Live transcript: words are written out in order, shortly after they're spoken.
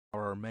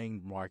are our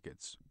main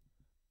markets.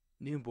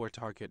 Newport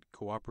target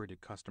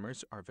cooperative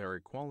customers are very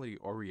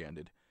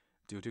quality-oriented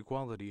due to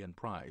quality and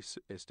price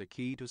is the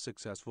key to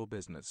successful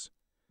business.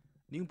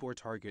 Newport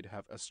target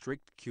have a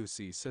strict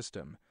QC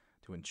system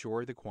to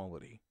ensure the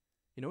quality.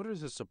 In order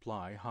to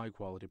supply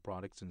high-quality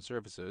products and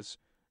services,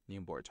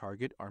 Newport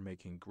target are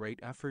making great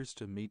efforts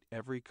to meet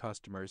every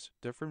customer's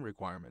different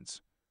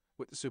requirements.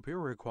 With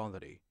superior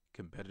quality,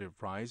 competitive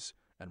price,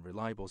 and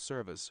reliable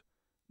service,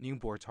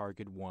 Newport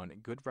target won a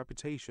good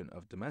reputation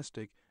of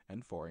domestic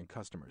and foreign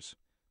customers.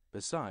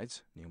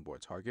 Besides,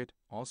 Newport target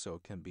also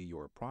can be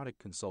your product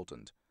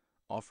consultant,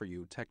 offer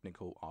you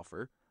technical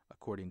offer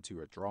according to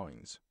your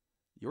drawings.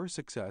 Your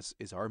success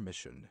is our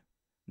mission.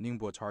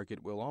 Ningbo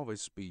Target will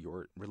always be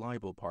your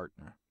reliable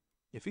partner.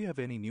 If you have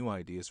any new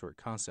ideas or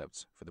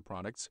concepts for the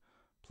products,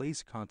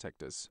 please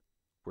contact us.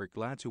 We're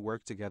glad to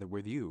work together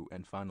with you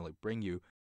and finally bring you